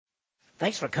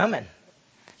Thanks for coming.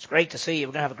 It's great to see you.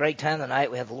 We're going to have a great time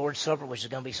tonight. We have the Lord's Supper, which is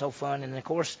going to be so fun. And, of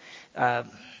course,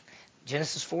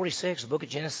 Genesis 46, the book of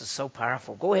Genesis is so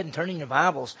powerful. Go ahead and turn in your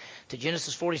Bibles to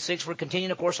Genesis 46. We're continuing,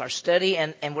 of course, our study,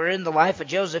 and we're in the life of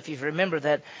Joseph. If you remember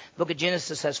that the book of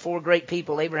Genesis has four great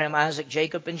people, Abraham, Isaac,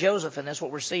 Jacob, and Joseph, and that's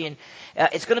what we're seeing.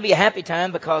 It's going to be a happy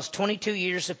time because 22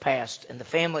 years have passed, and the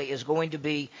family is going to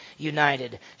be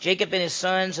united. Jacob and his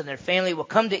sons and their family will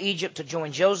come to Egypt to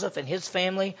join Joseph and his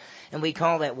family, and we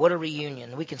call that what a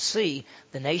reunion. We can see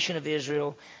the nation of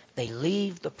Israel. They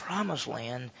leave the promised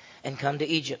land and come to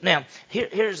Egypt. Now,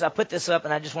 I put this up,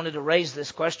 and I just wanted to raise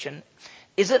this question.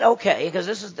 Is it okay, because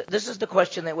this is the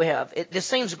question that we have. This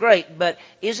seems great, but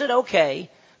is it okay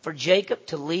for Jacob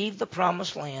to leave the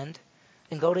promised land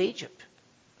and go to Egypt?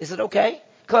 Is it okay?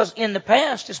 Because in the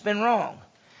past, it's been wrong.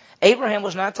 Abraham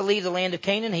was not to leave the land of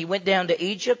Canaan. He went down to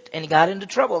Egypt, and he got into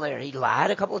trouble there. He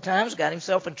lied a couple of times, got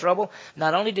himself in trouble.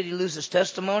 Not only did he lose his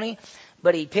testimony,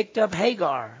 but he picked up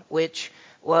Hagar, which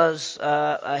was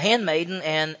a handmaiden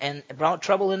and brought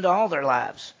trouble into all their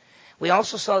lives. We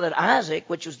also saw that Isaac,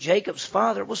 which was Jacob's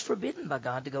father, was forbidden by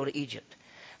God to go to Egypt.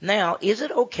 Now, is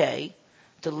it okay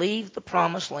to leave the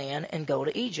promised land and go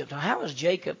to Egypt? How is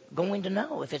Jacob going to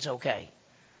know if it's okay?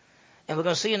 And we're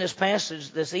going to see in this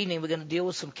passage this evening, we're going to deal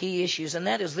with some key issues, and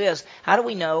that is this. How do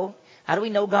we know? How do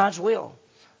we know God's will?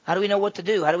 How do we know what to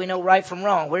do? How do we know right from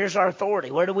wrong? Where's our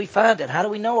authority? Where do we find it? How do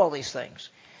we know all these things?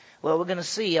 Well, we're going to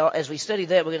see, as we study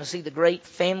that, we're going to see the great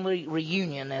family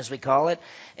reunion, as we call it.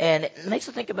 And it makes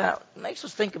us think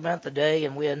about the day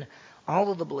and when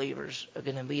all of the believers are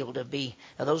going to be able to be,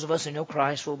 now those of us who know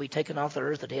Christ will be taken off the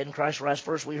earth, the dead in Christ rise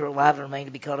first. We who are alive and remain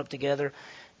to be caught up together.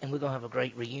 And we're going to have a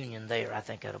great reunion there. I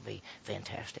think that'll be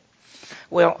fantastic.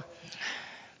 Well,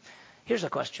 here's a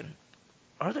question.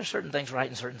 Are there certain things right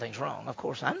and certain things wrong? Of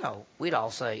course, I know. We'd all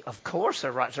say, of course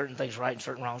there are certain things right and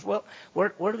certain wrongs. Well,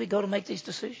 where do we go to make these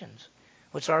decisions?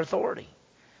 What's our authority?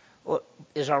 Well,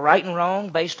 is our right and wrong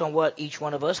based on what each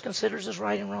one of us considers as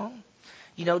right and wrong?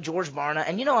 You know, George Barna,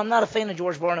 and I'm not a fan of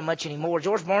George Barna much anymore.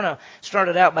 George Barna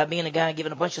started out by being a guy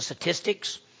giving a bunch of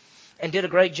statistics and did a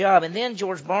great job. And then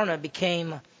George Barna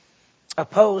became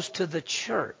opposed to the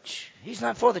church. He's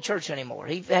not for the church anymore.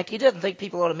 In fact, he doesn't think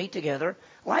people ought to meet together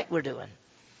like we're doing.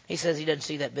 He says he doesn't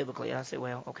see that biblically. I say,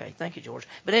 well, okay, thank you, George.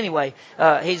 But anyway,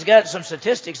 he's got some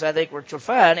statistics, I think, which are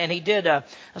fine. And he did a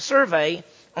survey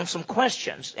on some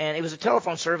questions. And it was a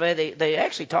telephone survey. They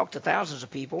actually talked to thousands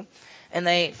of people. And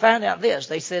they found out this.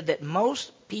 They said that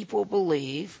most people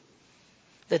believe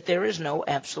that there is no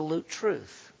absolute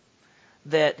truth.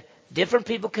 That different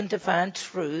people can define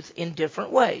truth in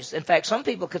different ways. In fact, some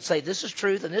people could say this is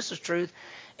truth and this is truth.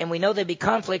 And we know they'd be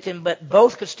conflicting, but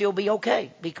both could still be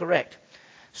okay, be correct.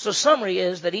 So summary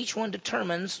is that each one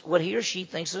determines what he or she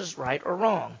thinks is right or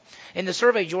wrong. In the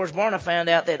survey, George Barna found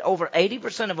out that over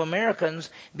 80% of Americans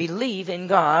believe in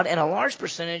God, and a large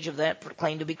percentage of that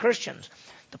claim to be Christians.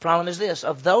 The problem is this.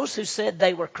 Of those who said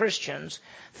they were Christians,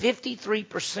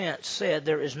 53% said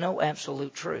there is no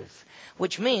absolute truth,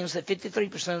 which means that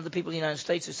 53% of the people in the United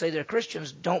States who say they're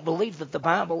Christians don't believe that the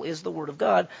Bible is the Word of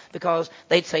God because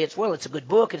they'd say it's a good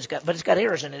book, but it's got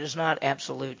errors in it. It's not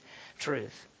absolute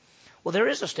truth. Well, there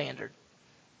is a standard.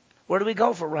 Where do we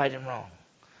go for right and wrong?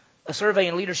 A survey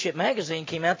in Leadership magazine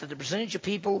came out that the percentage of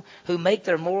people who make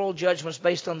their moral judgments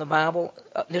based on the Bible,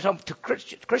 they're talking to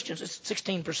Christians, it's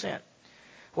 16%.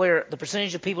 Where the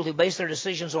percentage of people who base their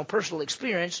decisions on personal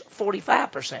experience,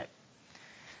 45%.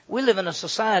 We live in a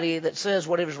society that says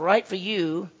whatever is right for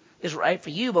you is right for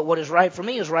you, but what is right for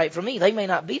me is right for me. They may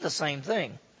not be the same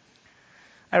thing.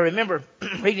 I remember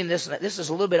reading this, and this is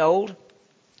a little bit old,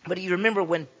 but you remember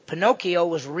when Pinocchio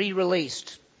was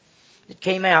re-released. It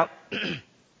came out,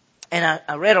 and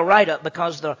I read a write-up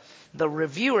because the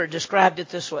reviewer described it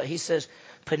this way. He says,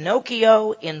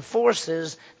 Pinocchio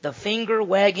enforces the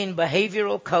finger-wagging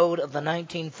behavioral code of the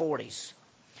 1940s.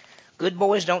 Good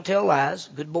boys don't tell lies.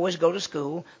 Good boys go to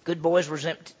school. Good boys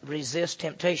resist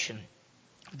temptation.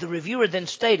 The reviewer then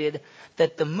stated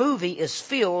that the movie is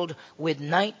filled with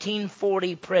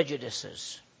 1940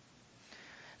 prejudices.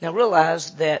 Now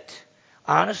realize that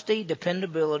honesty,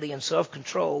 dependability, and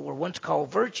self-control were once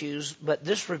called virtues, but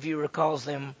this reviewer calls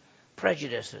them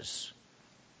prejudices.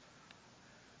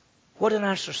 What in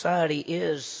our society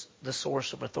is the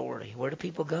source of authority? Where do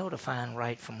people go to find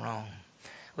right from wrong?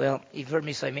 Well, you've heard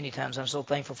me say many times, I'm so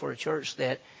thankful for a church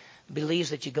that believes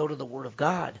that you go to the Word of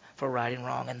God for right and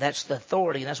wrong, and that's the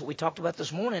authority, and that's what we talked about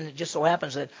this morning. It just so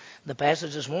happens that the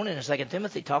passage this morning in 2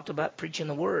 Timothy talked about preaching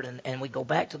the Word, and we go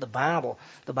back to the Bible.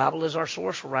 The Bible is our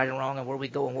source for right and wrong and where we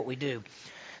go and what we do.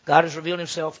 God has revealed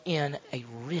Himself in a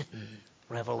written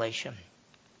revelation.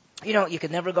 You know, you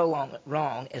can never go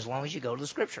wrong as long as you go to the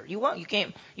Scripture. You won't. You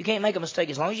can't make a mistake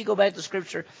as long as you go back to the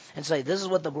Scripture and say, this is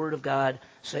what the Word of God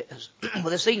says. Well,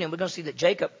 this evening we're going to see that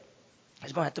Jacob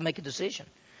is going to have to make a decision,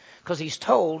 because he's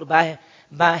told by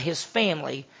his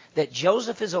family that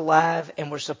Joseph is alive and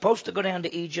we're supposed to go down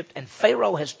to Egypt, and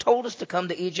Pharaoh has told us to come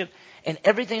to Egypt, and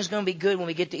everything's going to be good when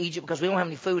we get to Egypt because we don't have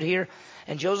any food here,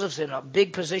 and Joseph's in a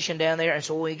big position down there, and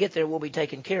so when we get there we'll be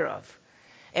taken care of.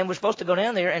 And we're supposed to go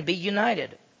down there and be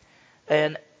united.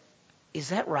 And is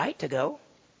that right to go?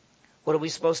 What are we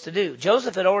supposed to do?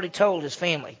 Joseph had already told his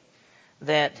family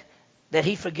that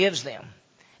he forgives them.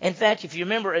 In fact, if you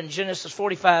remember in Genesis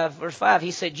 45, verse 5,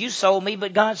 he said, you sold me,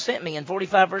 but God sent me. In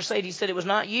 45, verse 8, he said, it was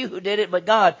not you who did it, but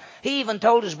God. He even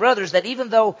told his brothers that even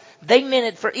though they meant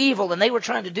it for evil and they were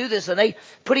trying to do this and they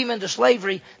put him into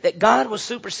slavery, that God was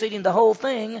superseding the whole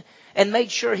thing and made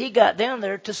sure he got down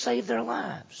there to save their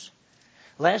lives.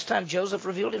 Last time Joseph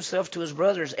revealed himself to his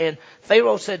brothers, and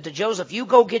Pharaoh said to Joseph, you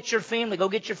go get your family, go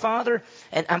get your father,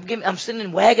 and I'm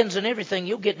sending wagons and everything.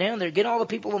 You'll get down there, get all the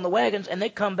people in the wagons, and they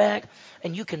come back,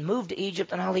 and you can move to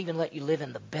Egypt, and I'll even let you live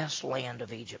in the best land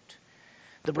of Egypt.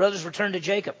 The brothers returned to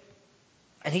Jacob,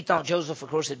 and he thought Joseph, of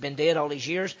course, had been dead all these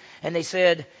years, and they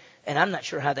said, and I'm not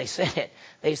sure how they said it,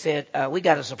 they said, we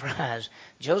got a surprise.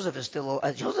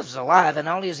 Joseph's alive, and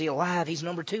not only is he alive, he's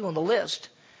number 2 on the list.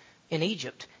 In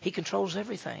Egypt, he controls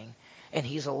everything, and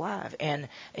he's alive. And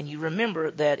you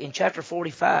remember that in chapter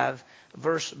 45,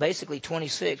 verse basically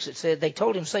 26, it said, they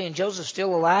told him, saying, Joseph's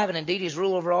still alive, and indeed he's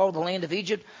ruled over all the land of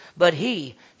Egypt. But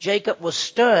he, Jacob, was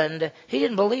stunned. He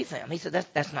didn't believe them. He said,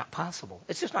 that's not possible.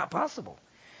 It's just not possible.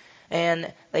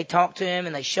 And they talked to him,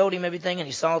 and they showed him everything, and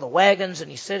he saw the wagons, and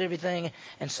he said everything.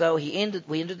 And so we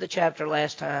ended the chapter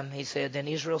last time. He said, then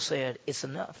Israel said, it's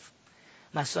enough.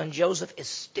 My son Joseph is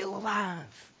still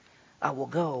alive. I will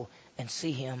go and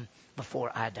see him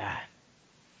before I die.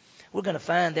 We're going to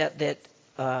find out that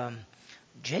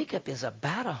Jacob is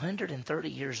about 130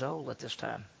 years old at this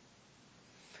time.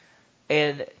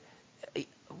 And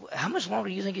how much longer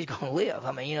do you think he's going to live?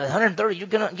 I mean, 130,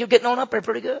 you're getting on up there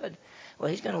pretty good. Well,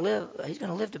 he's going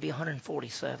to live to be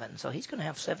 147. So he's going to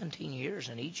have 17 years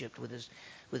in Egypt with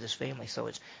his family. So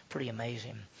it's pretty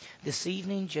amazing. This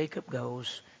evening, Jacob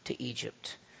goes to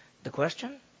Egypt. The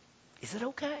question, is it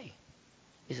okay?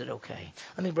 Is it okay?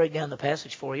 Let me break down the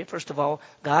passage for you. First of all,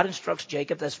 God instructs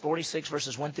Jacob. That's 46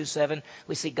 verses 1 through 7.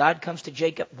 We see God comes to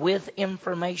Jacob with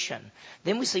information.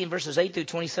 Then we see in verses 8 through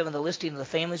 27 the listing of the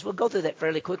families. We'll go through that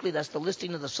fairly quickly. That's the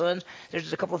listing of the sons. There's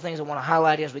just a couple of things I want to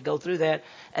highlight as we go through that.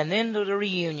 And then the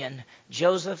reunion.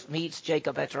 Joseph meets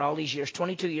Jacob after all these years.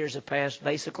 22 years have passed,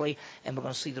 basically, and we're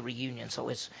going to see the reunion. So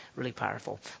it's really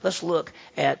powerful. Let's look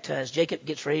at as Jacob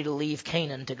gets ready to leave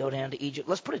Canaan to go down to Egypt.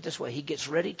 Let's put it this way. He gets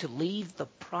ready to leave the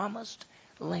promised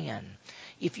land.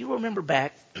 If you remember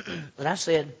back that I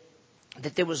said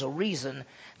that there was a reason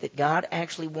that God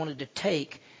actually wanted to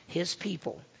take his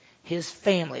people, his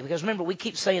family, because remember we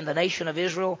keep saying the nation of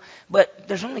Israel, but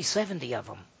there's only 70 of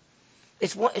them.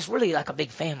 It's really like a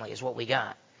big family is what we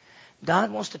got.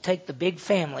 God wants to take the big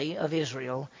family of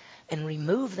Israel and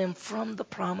remove them from the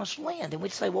promised land. And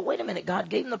we'd say, well, wait a minute. God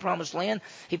gave them the promised land.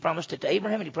 He promised it to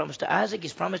Abraham and he promised to Isaac.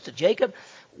 He's promised to Jacob.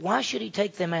 Why should he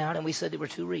take them out? And we said there were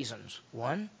 2 reasons.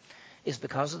 One is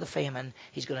because of the famine.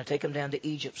 He's going to take them down to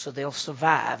Egypt so they'll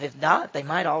survive. If not, they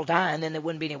might all die and then there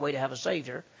wouldn't be any way to have a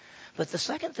Savior. But the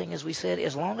second thing, as we said,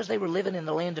 as long as they were living in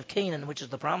the land of Canaan, which is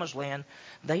the promised land,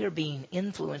 they are being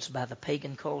influenced by the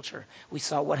pagan culture. We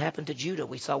saw what happened to Judah.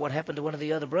 We saw what happened to one of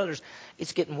the other brothers.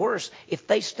 It's getting worse. If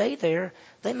they stay there,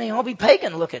 they may all be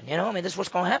pagan looking. This is what's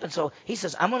going to happen. So he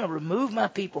says, I'm going to remove my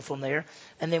people from there.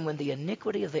 And then when the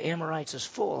iniquity of the Amorites is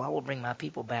full, I will bring my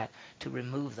people back to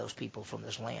remove those people from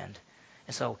this land.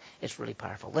 And so it's really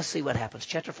powerful. Let's see what happens.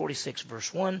 Chapter 46,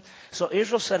 verse 1. So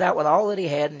Israel set out with all that he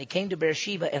had, and he came to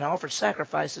Beersheba and offered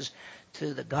sacrifices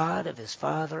to the God of his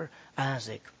father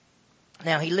Isaac.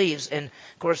 Now he leaves, and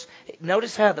of course,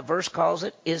 notice how the verse calls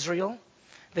it Israel,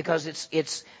 because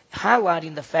it's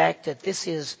highlighting the fact that this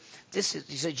is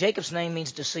Jacob's name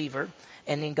means deceiver,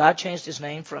 and then God changed his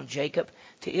name from Jacob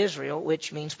to Israel,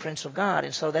 which means Prince of God.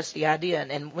 And so that's the idea.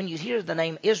 And when you hear the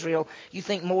name Israel, you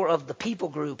think more of the people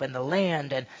group and the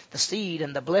land and the seed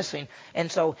and the blessing.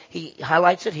 And so he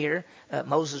highlights it here.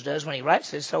 Moses does when he writes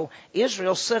this. So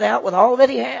Israel set out with all that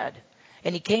he had.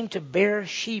 And he came to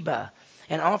Beersheba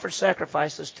and offered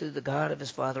sacrifices to the God of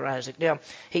his father Isaac. Now,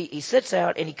 he sets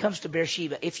out and he comes to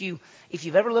Beersheba. If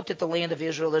you've ever looked at the land of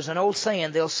Israel, there's an old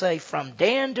saying. They'll say, from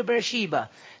Dan to Beersheba.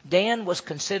 Dan was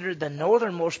considered the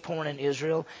northernmost point in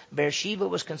Israel. Beersheba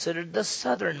was considered the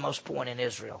southernmost point in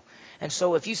Israel. And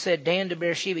so if you said Dan to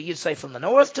Beersheba, you'd say from the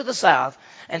north to the south.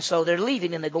 And so they're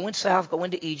leaving and they're going south,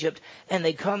 going to Egypt, and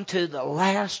they come to the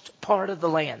last part of the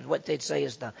land. What they'd say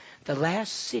is the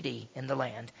last city in the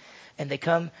land. And they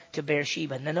come to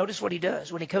Beersheba. Now notice what he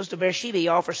does. When he comes to Beersheba, he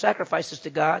offers sacrifices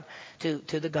to God, to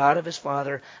the God of his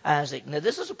father Isaac. Now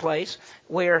this is a place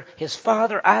where his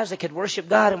father Isaac had worshiped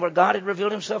God and where God had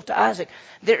revealed himself to Isaac.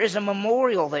 There is a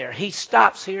memorial there. He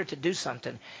stops here to do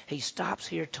something. He stops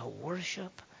here to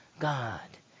worship God.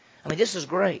 I mean, this is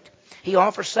great. He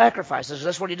offers sacrifices.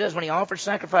 That's what he does when he offers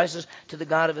sacrifices to the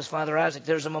God of his father Isaac.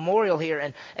 There's a memorial here,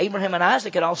 and Abraham and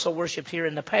Isaac had also worshipped here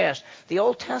in the past. The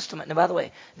Old Testament, and by the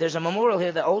way, there's a memorial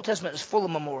here. The Old Testament is full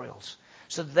of memorials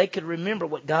so that they could remember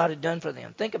what God had done for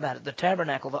them. Think about it. The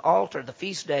tabernacle, the altar, the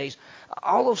feast days,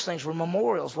 all those things were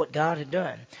memorials, what God had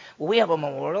done. Well, we have a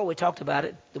memorial. We talked about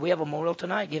it. We have a memorial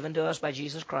tonight given to us by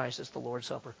Jesus Christ. It's the Lord's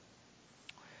Supper.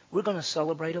 We're going to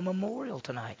celebrate a memorial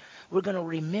tonight. We're going to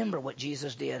remember what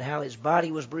Jesus did, how his body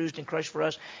was bruised and crushed for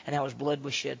us, and how his blood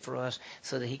was shed for us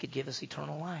so that he could give us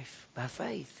eternal life by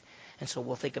faith. And so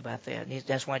we'll think about that. And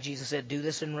that's why Jesus said, do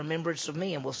this in remembrance of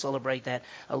me, and we'll celebrate that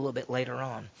a little bit later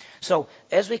on. So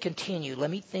as we continue,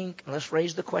 let's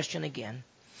raise the question again.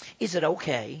 Is it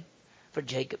okay for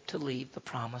Jacob to leave the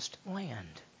promised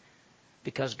land?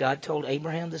 Because God told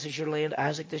Abraham, this is your land,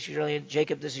 Isaac, this is your land,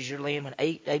 Jacob, this is your land. When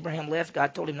Abraham left,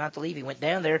 God told him not to leave. He went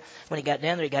down there. When he got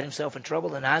down there, he got himself in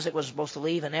trouble, and Isaac was supposed to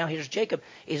leave, and now here's Jacob.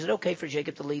 Is it okay for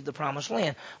Jacob to leave the promised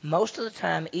land? Most of the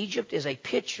time, Egypt is a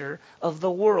picture of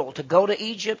the world. To go to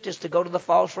Egypt is to go to the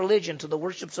false religion, to the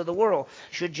worships of the world.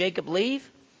 Should Jacob leave?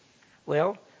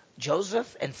 Well,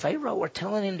 Joseph and Pharaoh are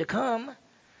telling him to come.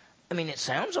 I mean, it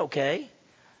sounds okay.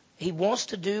 He wants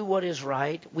to do what is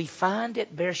right. We find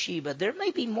at Beersheba, there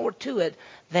may be more to it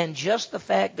than just the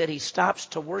fact that he stops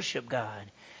to worship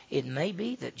God. It may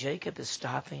be that Jacob is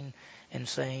stopping and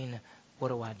saying, what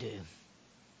do I do?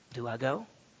 Do I go?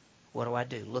 What do I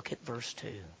do? Look at verse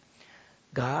 2.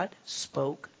 God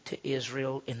spoke to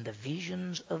Israel in the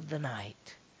visions of the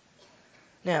night.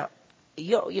 Now,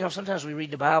 you know, sometimes we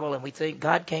read the Bible and we think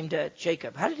God came to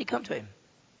Jacob. How did he come to him?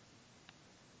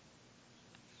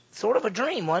 Sort of a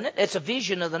dream, wasn't it? It's a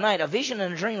vision of the night. A vision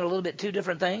and a dream are a little bit two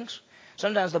different things.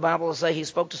 Sometimes the Bible will say he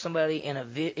spoke to somebody in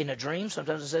a dream.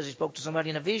 Sometimes it says he spoke to somebody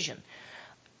in a vision.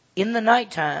 In the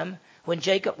nighttime, when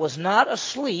Jacob was not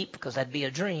asleep, because that'd be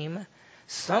a dream,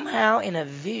 somehow in a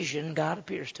vision, God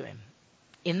appears to him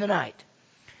in the night.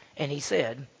 And he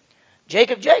said,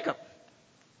 Jacob, Jacob.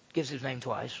 Gives his name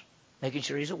twice, making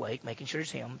sure he's awake, making sure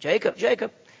it's him. Jacob,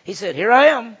 Jacob. He said, here I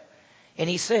am. And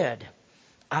he said,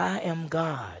 I am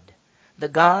God, the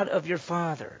God of your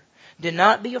father. Do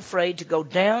not be afraid to go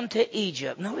down to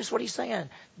Egypt. Notice what he's saying.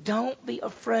 Don't be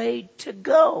afraid to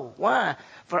go. Why?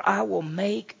 For I will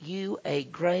make you a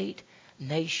great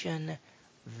nation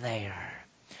there.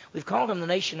 We've called them the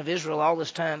nation of Israel all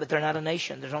this time, but they're not a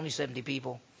nation. There's only 70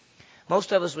 people.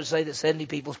 Most of us would say that 70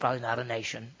 people is probably not a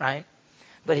nation, right?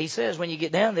 But he says when you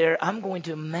get down there, I'm going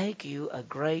to make you a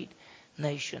great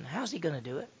nation. How's he going to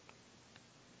do it?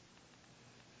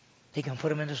 He can put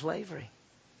them into slavery.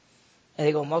 And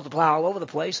they're going to multiply all over the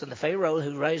place. And the Pharaoh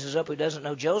who raises up, who doesn't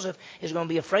know Joseph, is going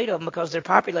to be afraid of them because they're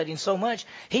populating so much.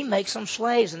 He makes them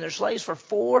slaves. And they're slaves for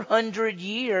 400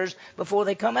 years before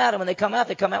they come out. And when they come out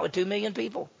with 2 million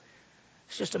people.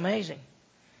 It's just amazing.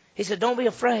 He said, don't be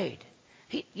afraid.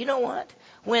 You know what?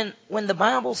 When the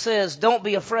Bible says don't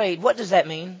be afraid, what does that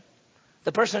mean?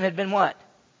 The person had been what?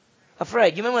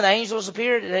 Afraid. You remember when the angels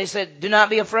appeared and they said, do not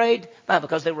be afraid? Why?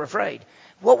 Because they were afraid.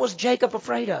 What was Jacob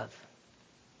afraid of?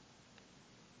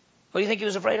 What do you think he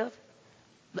was afraid of?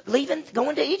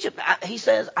 Going to Egypt. He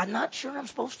says, I'm not sure I'm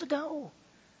supposed to go.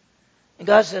 And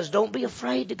God says, don't be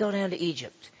afraid to go down to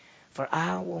Egypt, for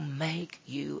I will make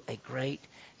you a great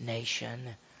nation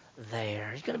there.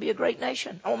 He's going to be a great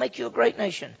nation. I will make you a great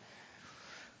nation.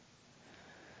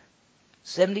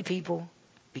 70 people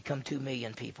become 2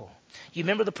 million people. You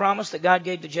remember the promise that God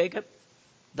gave to Jacob?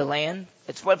 The land.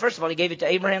 First of all, he gave it to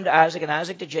Abraham, to Isaac, and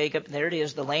Isaac to Jacob. And there it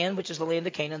is, the land, which is the land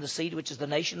of Canaan, the seed, which is the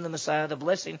nation of the Messiah, the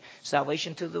blessing,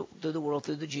 salvation to the world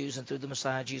through the Jews and through the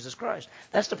Messiah, Jesus Christ.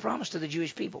 That's the promise to the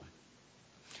Jewish people.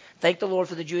 Thank the Lord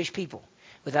for the Jewish people.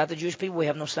 Without the Jewish people, we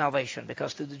have no salvation,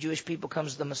 because through the Jewish people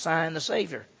comes the Messiah and the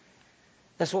Savior.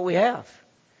 That's what we have.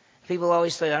 People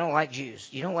always say, I don't like Jews.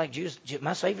 You don't like Jews?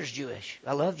 My Savior's Jewish.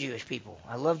 I love Jewish people.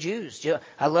 I love Jews.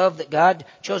 I love that God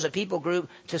chose a people group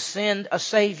to send a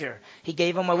Savior. He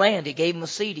gave them a land. He gave them a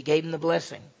seed. He gave them the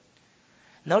blessing.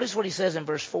 Notice what he says in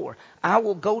verse 4. I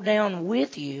will go down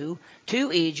with you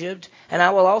to Egypt, and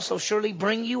I will also surely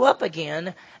bring you up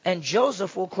again, and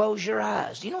Joseph will close your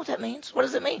eyes. Do you know what that means? What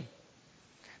does it mean?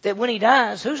 That when he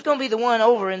dies, who's going to be the one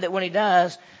over him that when he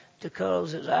dies to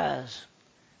close his eyes?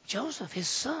 Joseph, his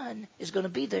son, is going to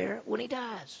be there when he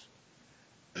dies.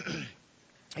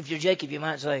 If you're Jacob, you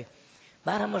might say,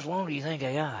 about how much longer do you think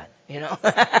I got? You know,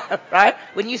 right?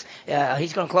 When you,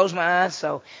 he's going to close my eyes.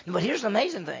 So, but here's the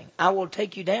amazing thing. I will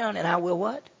take you down and I will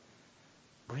what?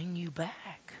 Bring you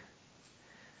back.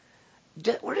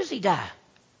 Where does he die?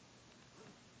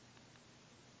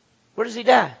 Where does he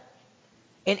die?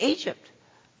 In Egypt.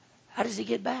 How does he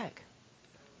get back?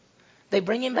 They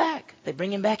bring him back. They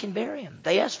bring him back and bury him.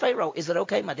 They ask Pharaoh, is it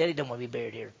okay? My daddy don't want to be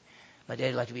buried here. My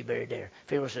daddy like to be buried there.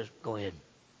 Pharaoh says, go ahead.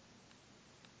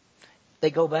 They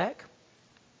go back.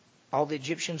 All the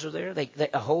Egyptians are there.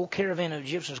 A whole caravan of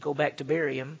Egyptians go back to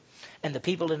bury him. And the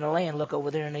people in the land look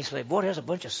over there and they say, boy, there's a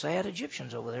bunch of sad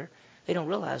Egyptians over there. They don't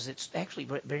realize it's actually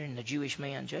burying the Jewish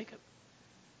man Jacob,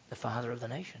 the father of the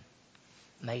nation.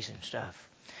 Amazing stuff.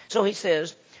 So he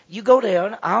says, you go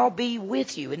down, I'll be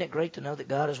with you. Isn't it great to know that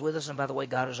God is with us? And by the way,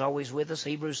 God is always with us.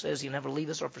 Hebrews says he'll never leave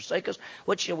us or forsake us.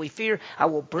 What shall we fear? I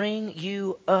will bring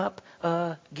you up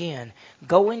again.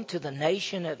 Going to the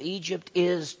nation of Egypt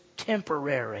is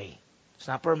temporary. It's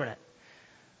not permanent.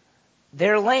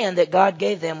 Their land that God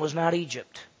gave them was not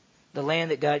Egypt. The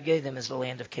land that God gave them is the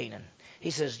land of Canaan. He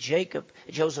says,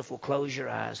 Joseph will close your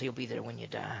eyes. He'll be there when you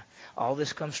die. All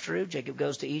this comes true. Jacob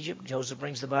goes to Egypt. Joseph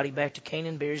brings the body back to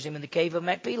Canaan, buries him in the cave of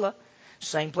Machpelah.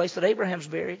 Same place that Abraham's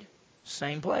buried.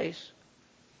 Same place.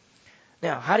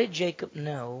 Now, how did Jacob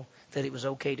know that it was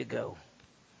okay to go?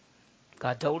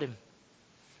 God told him.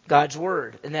 God's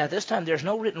word. And now this time there's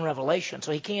no written revelation,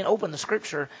 so he can't open the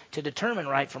scripture to determine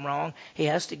right from wrong. He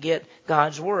has to get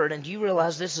God's word. And do you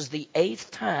realize this is the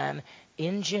 8th time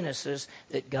in Genesis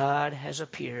that God has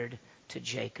appeared to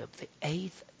Jacob? The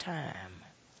 8th time.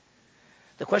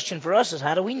 The question for us is,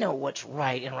 how do we know what's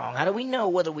right and wrong? How do we know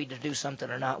whether we do something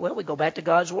or not? Well, we go back to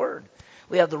God's word.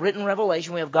 We have the written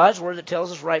revelation. We have God's word that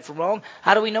tells us right from wrong.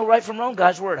 How do we know right from wrong?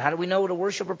 God's word. How do we know to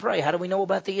worship or pray? How do we know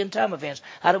about the end time events?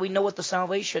 How do we know what the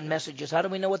salvation message is? How do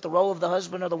we know what the role of the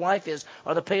husband or the wife is,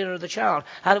 or the parent or the child?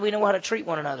 How do we know how to treat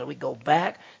one another? We go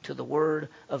back to the word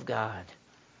of God.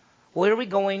 Where are we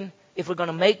going if we're going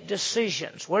to make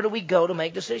decisions? Where do we go to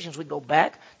make decisions? We go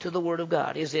back to the word of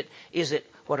God. Is it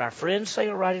what our friends say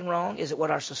are right and wrong? Is it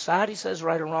what our society says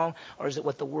right or wrong? Or is it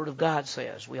what the word of God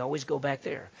says? We always go back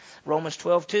there. Romans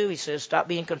 12:2, he says, stop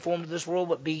being conformed to this world,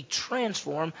 but be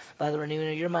transformed by the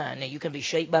renewing of your mind. Now, you can be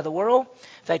shaped by the world.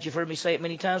 In fact, you've heard me say it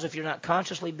many times. If you're not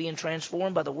consciously being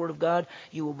transformed by the word of God,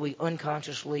 you will be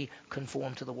unconsciously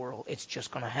conformed to the world. It's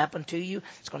just going to happen to you.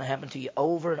 It's going to happen to you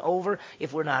over and over.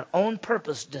 If we're not on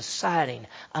purpose deciding,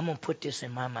 I'm going to put this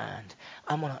in my mind.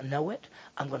 I'm going to know it.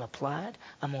 I'm going to apply it.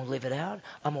 I'm going to live it out.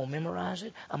 I'm going to memorize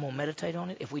it. I'm going to meditate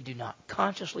on it. If we do not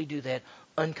consciously do that,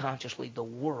 unconsciously, the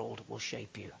world will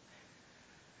shape you.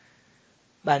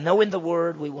 By knowing the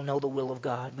Word, we will know the will of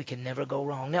God. We can never go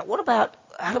wrong. Now, what about,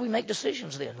 how do we make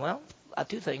decisions then? Well,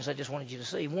 2 things I just wanted you to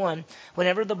see. One,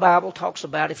 whenever the Bible talks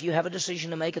about if you have a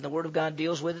decision to make and the Word of God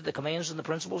deals with it, the commands and the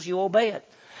principles, you obey it.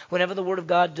 Whenever the Word of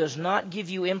God does not give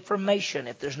you information,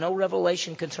 if there's no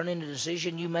revelation concerning the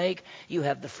decision you make, you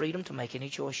have the freedom to make any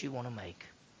choice you want to make.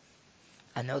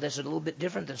 I know that's a little bit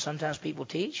different than sometimes people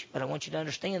teach, but I want you to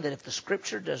understand that if the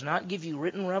Scripture does not give you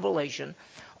written revelation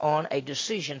on a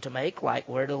decision to make, like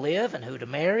where to live and who to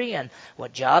marry and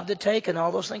what job to take and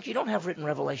all those things, you don't have written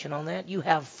revelation on that. You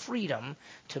have freedom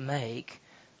to make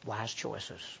wise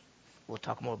choices. We'll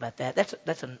talk more about that.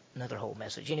 That's another whole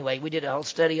message. Anyway, we did a whole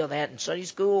study on that in Sunday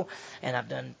school, and I've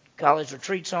done college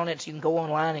retreats on it, so you can go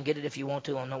online and get it if you want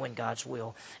to on knowing God's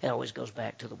will. It always goes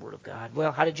back to the Word of God.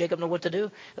 Well, how did Jacob know what to do?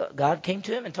 God came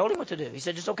to him and told him what to do. He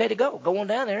said, it's okay to go. Go on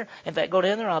down there. In fact, go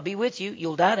down there. I'll be with you.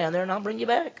 You'll die down there, and I'll bring you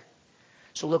back.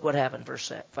 So look what happened, verse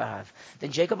 5.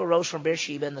 Then Jacob arose from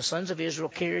Beersheba, and the sons of Israel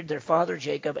carried their father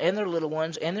Jacob and their little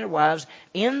ones and their wives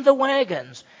in the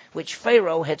wagons which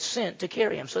Pharaoh had sent to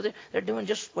carry him. So they're doing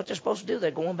just what they're supposed to do.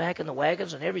 They're going back in the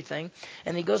wagons and everything.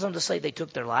 And he goes on to say they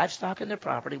took their livestock and their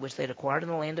property, which they'd acquired in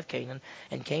the land of Canaan,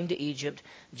 and came to Egypt,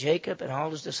 Jacob and all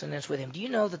his descendants with him. Do you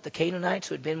know that the Canaanites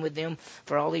who had been with them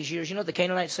for all these years, you know what the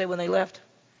Canaanites said when they left?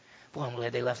 Boy, I'm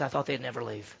glad they left. I thought they'd never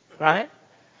leave. Right?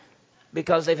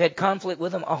 Because they've had conflict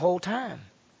with them a whole time.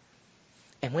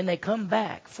 And when they come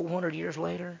back 400 years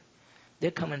later,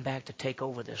 they're coming back to take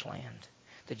over this land.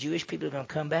 The Jewish people are going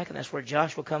to come back, and that's where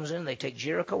Joshua comes in. They take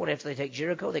Jericho, and after they take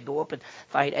Jericho, they go up and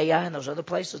fight Ai and those other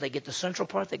places. They get the central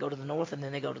part, they go to the north, and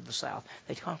then they go to the south.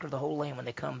 They conquer the whole land when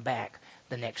they come back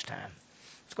the next time.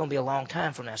 It's going to be a long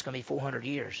time from now. It's going to be 400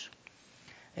 years.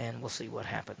 And we'll see what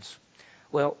happens.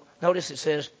 Well, notice it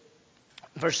says,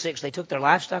 Verse 6, they took their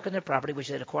livestock and their property, which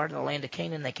they had acquired in the land of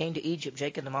Canaan. They came to Egypt,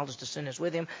 Jacob and all his descendants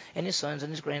with him, and his sons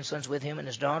and his grandsons with him, and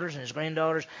his daughters and his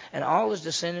granddaughters, and all his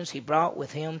descendants he brought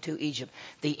with him to Egypt.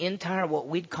 The entire, what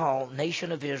we'd call,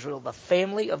 nation of Israel, the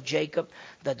family of Jacob,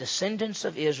 the descendants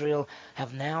of Israel,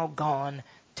 have now gone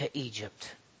to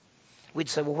Egypt. We'd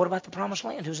say, well, what about the promised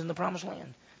land? Who's in the promised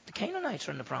land? The Canaanites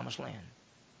are in the promised land.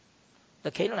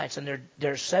 The Canaanites, and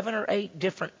there are 7 or 8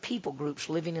 different people groups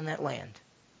living in that land.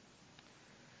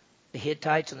 The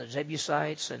Hittites and the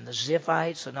Jebusites and the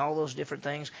Ziphites and all those different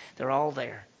things, they're all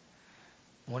there.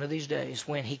 One of these days,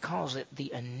 when he calls it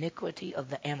the iniquity of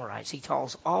the Amorites, he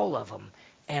calls all of them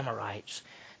Amorites.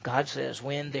 God says,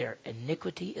 when their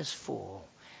iniquity is full,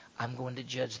 I'm going to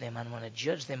judge them. I'm going to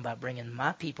judge them by bringing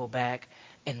my people back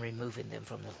and removing them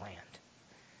from the land.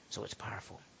 So it's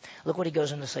powerful. Look what he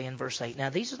goes on to say in verse 8. Now,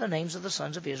 these are the names of the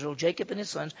sons of Israel, Jacob and his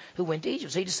sons who went to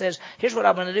Egypt. So he just says, here's what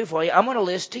I'm going to do for you. I'm going to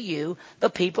list to you the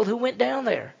people who went down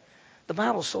there. The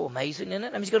Bible's so amazing, isn't it?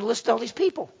 I mean, he's going to list all these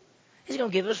people. He's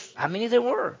going to give us how many there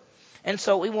were. And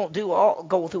so we won't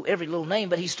go through every little name,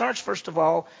 but he starts first of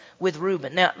all with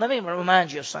Reuben. Now, let me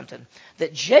remind you of something.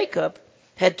 That Jacob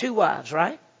had 2 wives,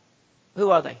 right? Who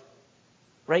are they?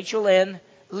 Rachel and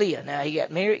Leah. Now,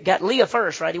 he got Leah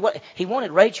first, right? He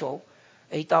wanted Rachel.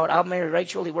 He thought, I'll marry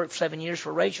Rachel. He worked 7 years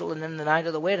for Rachel, and then the night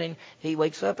of the wedding, he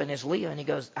wakes up and it's Leah, and he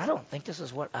goes, I don't think this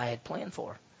is what I had planned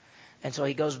for. And so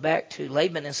he goes back to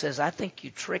Laban and says, I think you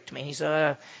tricked me. He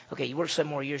said, okay, you work 7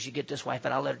 more years, you get this wife,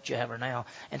 but I'll let you have her now.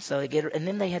 And so they get her, and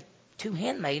then they had 2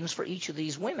 handmaidens for each of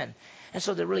these women. And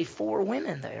so there are really 4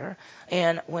 women there.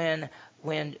 And when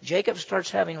Jacob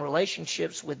starts having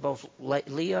relationships with both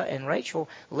Leah and Rachel,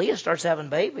 Leah starts having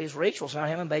babies. Rachel's not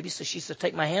having babies, so she says,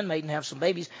 take my handmaid and have some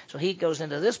babies. So he goes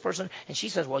into this person, and she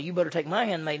says, well, you better take my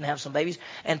handmaid and have some babies.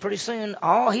 And pretty soon,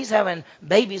 he's having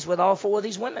babies with all 4 of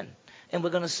these women. And we're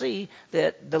going to see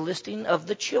that the listing of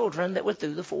the children that were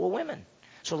through the 4 women.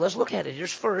 So let's look at it.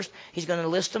 Here's first. He's going to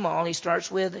list them all. He starts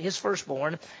with his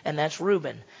firstborn, and that's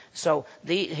Reuben. So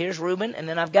here's Reuben, and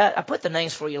then I put the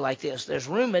names for you like this. There's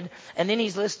Reuben, and then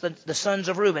he's listed the sons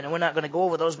of Reuben. And we're not going to go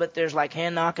over those, but there's like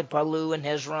Hanok and Palu and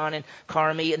Hezron and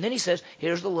Carmi. And then he says,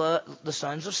 here's the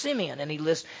sons of Simeon. And he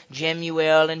lists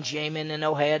Jemuel and Jamin and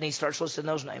Ohad, and he starts listing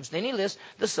those names. Then he lists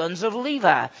the sons of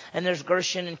Levi. And there's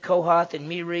Gershon and Kohath and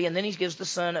Miri. And then he gives the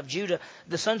sons of Judah.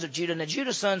 And the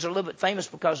Judah sons are a little bit famous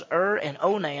because and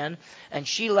Onan and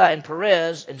Shelah and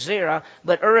Perez and Zerah,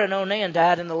 but and Onan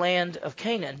died in the land of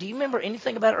Canaan. Do you remember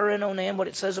anything about and Onan, what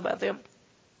it says about them?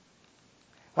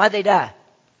 Why'd they die?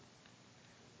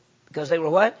 Because they were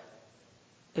what?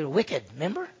 They were wicked,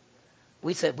 remember?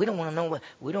 We said we don't want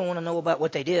to know about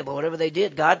what they did, but whatever they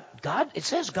did, God, it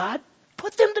says God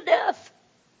put them to death.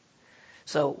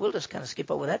 So we'll just kind of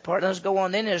skip over that part. Let's go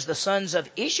on. Then there's the sons of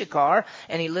Issachar,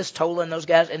 and he lists Tola and those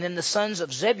guys. And then the sons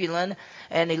of Zebulun,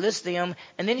 and he lists them.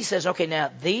 And then he says, okay,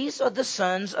 now these are the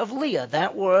sons of Leah.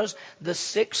 That was the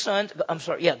 6 sons. I'm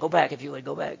sorry. Yeah, go back if you would.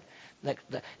 Go back.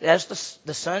 That's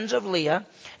the sons of Leah.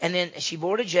 And then she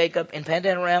bore to Jacob in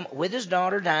Padan Aram with his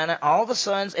daughter Dinah. All the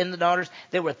sons and the daughters,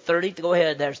 there were 30. Go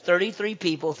ahead. There's 33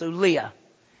 people through Leah.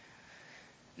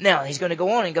 Now, he's going to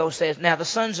go on and says, now the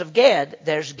sons of Gad,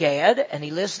 there's Gad, and he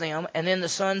lists them. And then the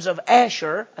sons of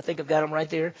Asher, I think I've got them right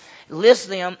there, lists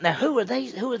them. Now, who are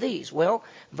these? Well,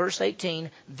 verse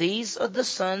 18, these are the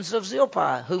sons of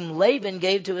Zilpah, whom Laban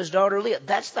gave to his daughter Leah.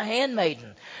 That's the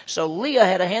handmaiden. So Leah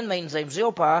had a handmaiden named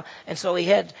Zilpah, and so he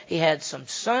had some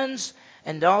sons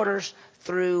and daughters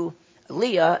through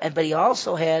Leah, but he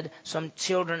also had some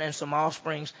children and some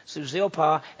offsprings through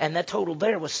Zilpah, and that total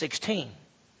there was 16.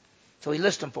 So he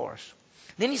lists them for us.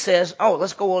 Then he says,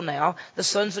 let's go on now. The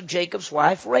sons of Jacob's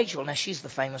wife, Rachel. Now, she's the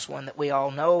famous one that we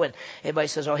all know. And everybody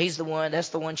says, he's the one. That's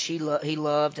the one he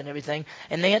loved and everything.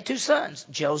 And they had 2 sons,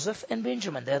 Joseph and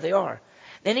Benjamin. There they are.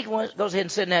 Then he goes ahead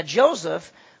and said,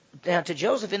 now to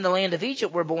Joseph in the land of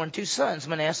Egypt were born 2 sons,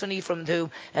 Manasseh and Ephraim, who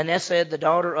Anessed, the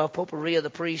daughter of Poperiah, the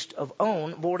priest of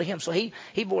On, bore to him. So he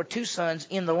bore 2 sons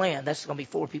in the land. That's going to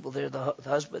be 4 people there, the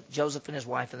husband, Joseph and his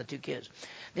wife, and the 2 kids.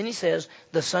 Then he says,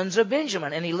 the sons of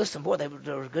Benjamin, and he lists them. Boy, they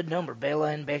were a good number. Bela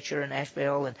and Becher and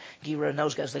Ashbel and Gera and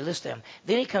those guys, they list them.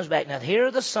 Then he comes back. Now, here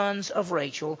are the sons of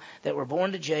Rachel that were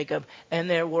born to Jacob, and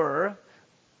there were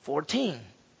 14.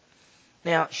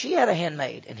 Now, she had a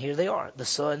handmaid, and here they are. The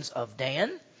sons of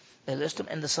Dan, they list them,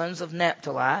 and the sons of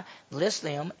Naphtali, list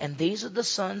them, and these are the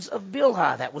sons of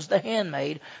Bilhah. That was the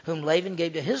handmaid whom Laban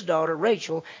gave to his daughter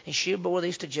Rachel, and she bore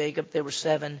these to Jacob. There were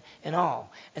 7 in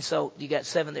all. And so you got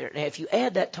 7 there. Now, if you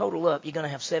add that total up, you're going to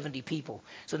have 70 people.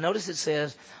 So notice it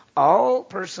says, all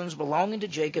persons belonging to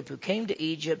Jacob who came to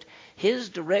Egypt, his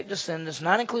direct descendants,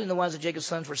 not including the ones of Jacob's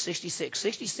sons, were 66.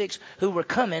 66 who were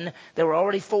coming. There were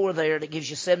already 4 there. That gives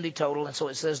you 70 total. And so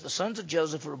it says the sons of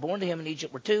Joseph who were born to him in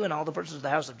Egypt were 2, and all the persons of the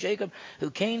house of Jacob who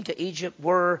came to Egypt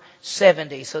were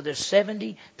 70. So there's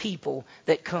 70 people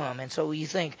that come. And so you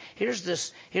think, here's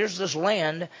this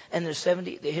land, and there's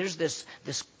 70. Here's this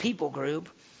people group,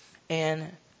 and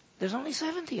there's only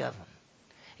 70 of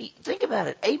them. Think about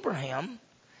it. Abraham,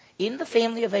 in the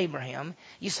family of Abraham,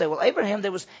 you say, well, Abraham,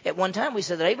 there was, at one time we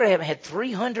said that Abraham had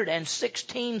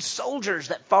 316 soldiers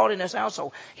that fought in his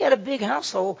household. He had a big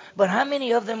household, but how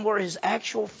many of them were his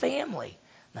actual family?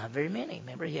 Not very many.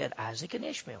 Remember, he had Isaac and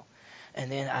Ishmael.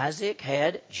 And then Isaac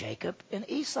had Jacob and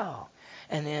Esau.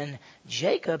 And then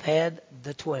Jacob had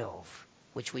the 12,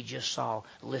 which we just saw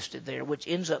listed there, which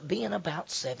ends up being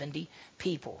about 70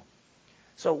 people.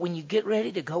 So when you get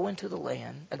ready to go into the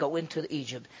land, go into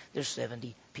Egypt, there's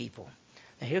 70 people.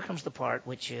 Now here comes the part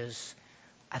which is,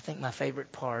 I think, my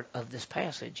favorite part of this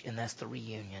passage, and that's the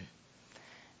reunion.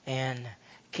 And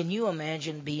can you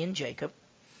imagine being Jacob,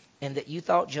 and that you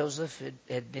thought Joseph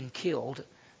had been killed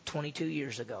 22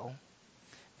 years ago,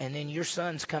 and then your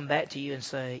sons come back to you and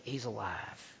say, he's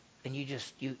alive. And you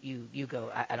just, you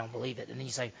go, I don't believe it. And then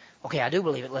you say, okay, I do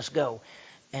believe it, let's go.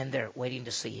 And they're waiting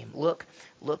to see him. Look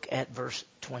at verse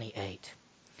 28.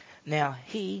 Now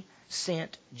he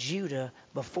sent Judah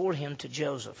before him to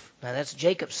Joseph. Now that's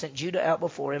Jacob sent Judah out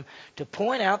before him to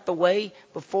point out the way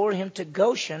before him to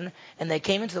Goshen, and they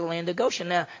came into the land of Goshen.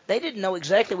 Now they didn't know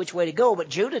exactly which way to go, but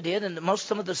Judah did, and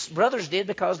some of the brothers did,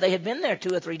 because they had been there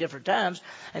 2 or 3 different times.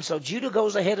 And so Judah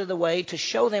goes ahead of the way to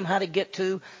show them how to get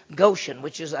to Goshen,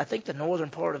 which is, I think, the northern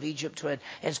part of Egypt, and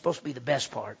it's supposed to be the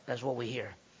best part. That's what we hear.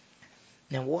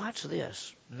 Now watch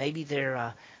this. Maybe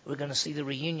we're going to see the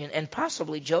reunion. And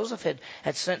possibly Joseph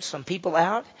had sent some people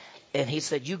out, and he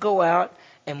said, you go out,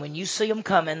 and when you see them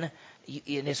coming, and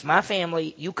it's my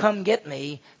family, you come get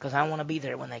me, because I want to be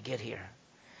there when they get here.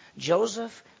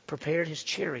 Joseph prepared his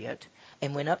chariot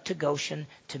and went up to Goshen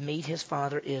to meet his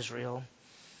father Israel.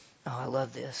 Oh, I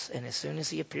love this. And as soon as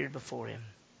he appeared before him,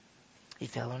 he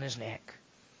fell on his neck,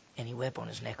 and he wept on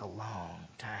his neck a long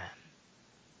time.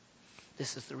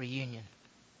 This is the reunion.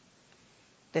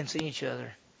 Then seen each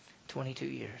other 22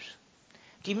 years.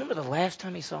 Do you remember the last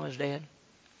time he saw his dad?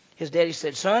 His daddy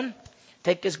said, son,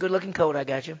 take this good-looking coat I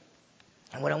got you.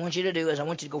 And what I want you to do is I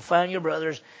want you to go find your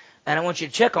brothers, and I want you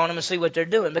to check on them and see what they're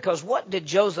doing. Because what did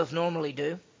Joseph normally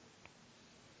do?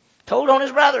 Told on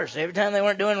his brothers. Every time they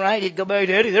weren't doing right, he'd go back,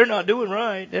 Daddy, they're not doing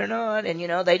right. They're not.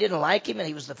 And, they didn't like him, and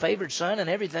he was the favored son and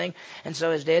everything. And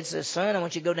so his dad says, son, I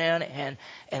want you to go down, and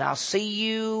I'll see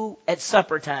you at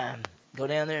supper time. Go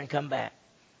down there and come back.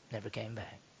 Never came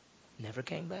back. Never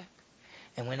came back.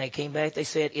 And when they came back, they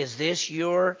said, is this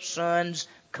your son's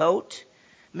coat?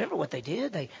 Remember what they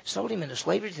did? They sold him into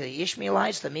slavery to the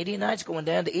Ishmaelites, the Midianites, going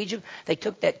down to Egypt. They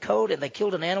took that coat and they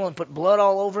killed an animal and put blood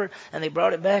all over it, and they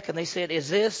brought it back and they said, is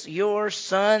this your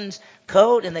son's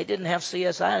coat? And they didn't have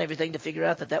CSI and everything to figure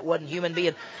out that wasn't human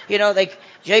being.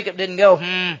 Jacob didn't go,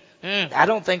 I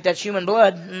don't think that's human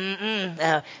blood.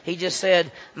 He just said,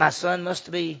 my son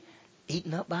must be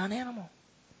eaten up by an animal.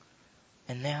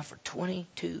 And now for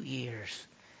 22 years,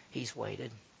 he's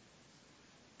waited.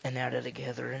 And now they're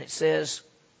together. And it says,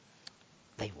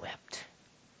 they wept.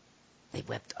 They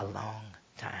wept a long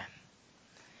time.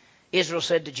 Israel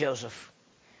said to Joseph,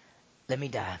 let me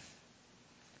die,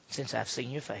 since I've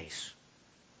seen your face,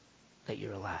 that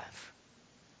you're alive.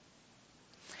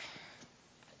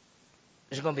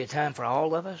 There's going to be a time for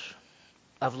all of us,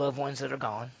 of loved ones that are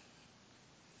gone,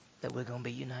 that we're going to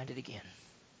be united again.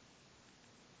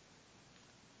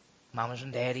 Mamas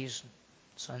and daddies,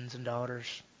 sons and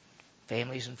daughters,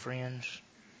 families and friends,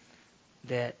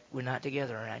 that we're not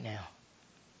together right now.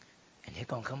 And there's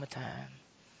going to come a time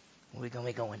when we're going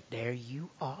to be going, there you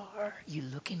are. You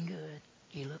looking good.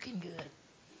 You looking good.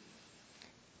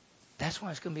 That's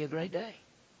why it's going to be a great day.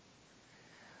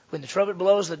 When the trumpet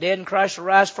blows, the dead in Christ will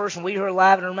rise first, and we who are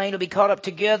alive and remain will be caught up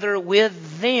together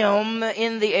with them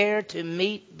in the air to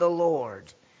meet the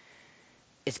Lord.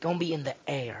 It's going to be in the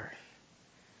air.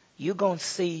 You're going to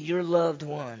see your loved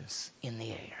ones in the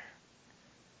air.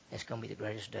 It's going to be the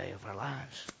greatest day of our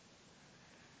lives.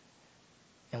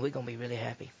 And we're going to be really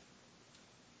happy.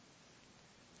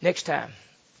 Next time,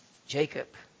 Jacob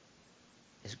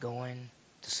is going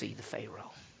to see the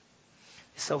Pharaoh.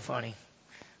 It's so funny,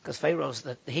 because Pharaoh's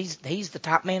he's the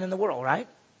top man in the world, right?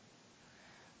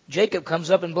 Jacob comes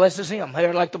up and blesses him. Hey,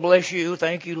 I'd like to bless you.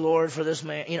 Thank you, Lord, for this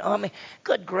man.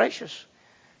 Good gracious.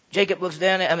 Jacob looks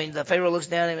down the Pharaoh looks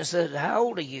down at him and says, how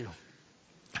old are you?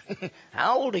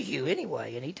 How old are you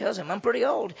anyway? And he tells him, I'm pretty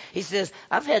old. He says,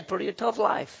 I've had pretty a tough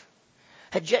life.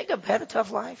 Had Jacob had a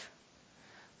tough life?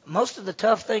 Most of the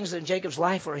tough things in Jacob's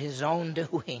life were his own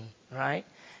doing, right?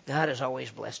 God has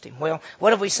always blessed him. Well,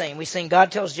 what have we seen? We've seen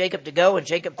God tells Jacob to go, and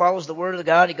Jacob follows the word of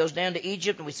God. He goes down to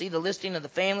Egypt, and we see the listing of the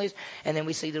families, and then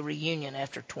we see the reunion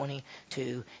after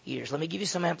 22 years. Let me give you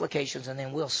some applications, and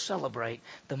then we'll celebrate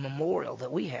the memorial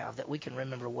that we have, that we can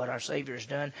remember what our Savior has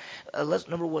done.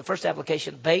 Number one, first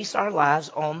application, base our lives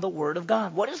on the word of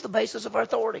God. What is the basis of our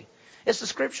authority? It's the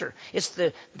Scripture. It's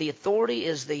the authority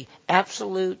is the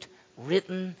absolute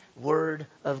written word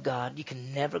of God. You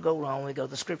can never go wrong when we go to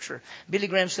the Scripture. Billy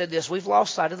Graham said this: we've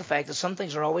lost sight of the fact that some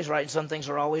things are always right and some things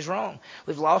are always wrong.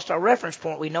 We've lost our reference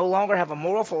point. We no longer have a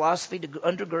moral philosophy to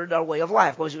undergird our way of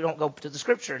life because we don't go to the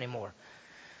Scripture anymore.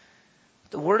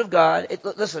 The Word of God,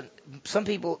 listen, some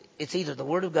people, it's either the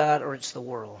Word of God or it's the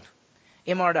world.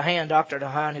 M.R. DeHaan, Dr.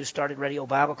 DeHaan, who started Radio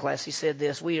Bible Class, he said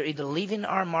this: we are either leaving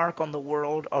our mark on the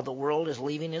world or the world is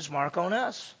leaving its mark on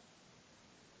us.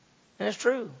 And it's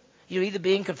true. You're either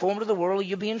being conformed to the world or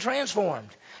you're being transformed.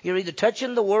 You're either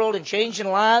touching the world and changing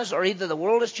lives, or either the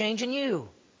world is changing you.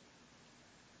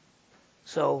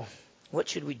 So, what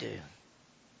should we do?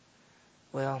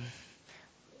 Well,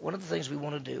 one of the things we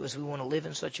want to do is we want to live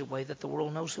in such a way that the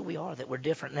world knows who we are, that we're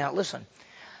different. Now, listen.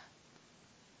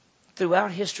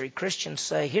 Throughout history, Christians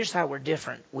say, here's how we're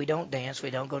different. We don't dance. We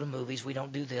don't go to movies. We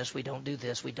don't do this. We don't do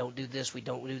this. We don't do this. We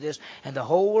don't do this. And the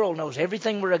whole world knows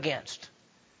everything we're against.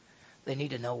 They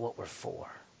need to know what we're for.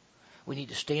 We need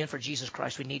to stand for Jesus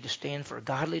Christ. We need to stand for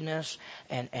godliness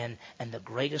and the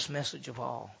greatest message of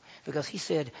all. Because he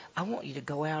said, I want you to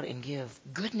go out and give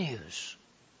good news,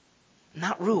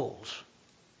 not rules.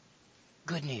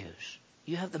 Good news.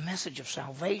 You have the message of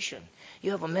salvation.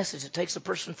 You have a message that takes a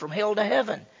person from hell to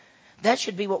heaven. That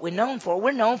should be what we're known for.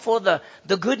 We're known for the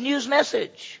good news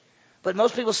message. But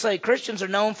most people say Christians are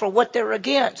known for what they're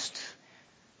against.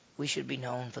 We should be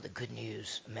known for the good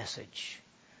news message.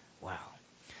 Wow.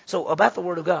 So about the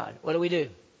Word of God, what do?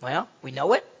 Well, we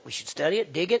know it. We should study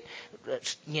it, dig it.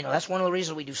 That's one of the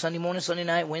reasons we do Sunday morning, Sunday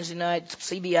night, Wednesday night,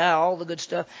 CBI, all the good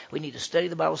stuff. We need to study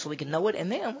the Bible so we can know it,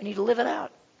 and then we need to live it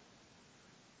out.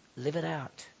 Live it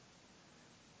out.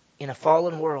 In a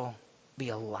fallen world, be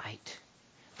a light.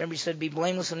 Remember, he said, be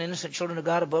blameless and innocent children of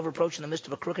God above reproach in the midst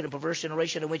of a crooked and perverse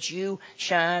generation in which you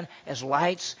shine as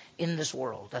lights in this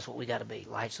world. That's what we got to be,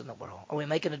 lights in the world. Are we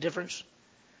making a difference?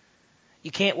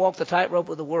 You can't walk the tightrope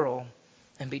of the world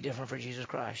and be different for Jesus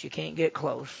Christ. You can't get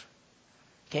close.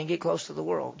 You can't get close to the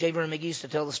world. J. Vernon McGee used to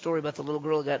tell the story about the little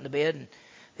girl who got into bed,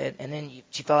 and then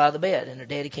she fell out of the bed, and her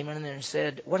daddy came in there and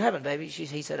said, what happened, baby?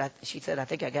 She said, I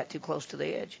think I got too close to the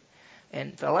edge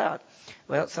and fell out.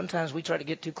 Well, sometimes we try to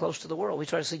get too close to the world. We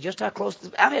try to see just how close.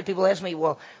 I've had people ask me,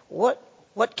 well,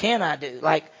 what can I do?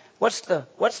 Like, what's the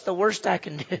worst I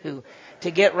can do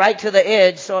to get right to the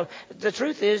edge? So the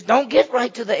truth is, don't get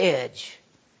right to the edge.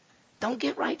 Don't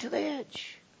get right to the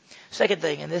edge. Second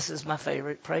thing, and this is my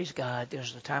favorite, praise God,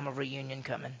 there's a time of reunion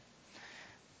coming.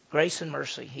 Grace and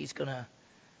mercy. He's going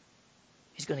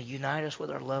to unite us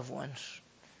with our loved ones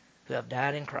who have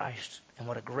died in Christ. And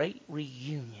what a great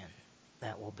reunion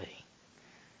that will be.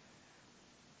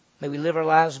 May we live our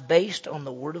lives based on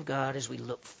the Word of God as we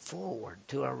look forward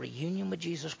to our reunion with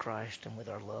Jesus Christ and with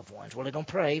our loved ones. Well, we're going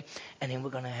to pray, and then we're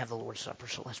going to have the Lord's Supper.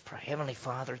 So let's pray. Heavenly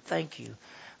Father, thank you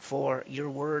for your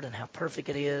Word and how perfect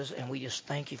it is, and we just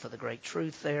thank you for the great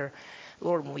truth there.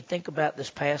 Lord, when we think about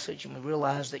this passage and we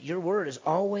realize that your Word is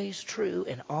always true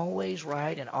and always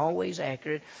right and always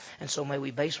accurate, and so may we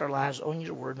base our lives on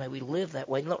your Word. May we live that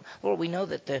way. Lord, we know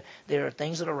that there are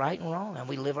things that are right and wrong, and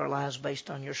we live our lives based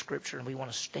on your Scripture, and we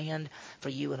want to stand for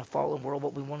you in a fallen world,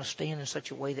 but we want to stand in such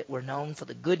a way that we're known for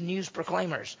the good news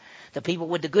proclaimers, the people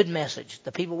with the good message,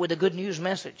 the people with the good news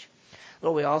message.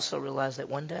 Lord, we also realize that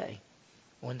one day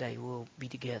we'll be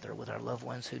together with our loved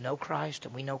ones who know Christ,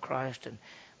 and we know Christ, and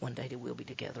one day we'll be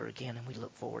together again, and we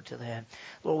look forward to that.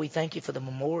 Lord, we thank you for the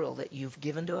memorial that you've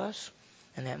given to us,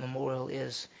 and that memorial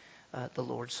is the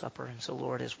Lord's Supper. And so,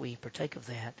 Lord, as we partake of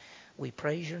that, we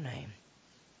praise your name,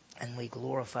 and we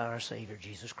glorify our Savior,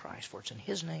 Jesus Christ. For it's in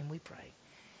his name we pray.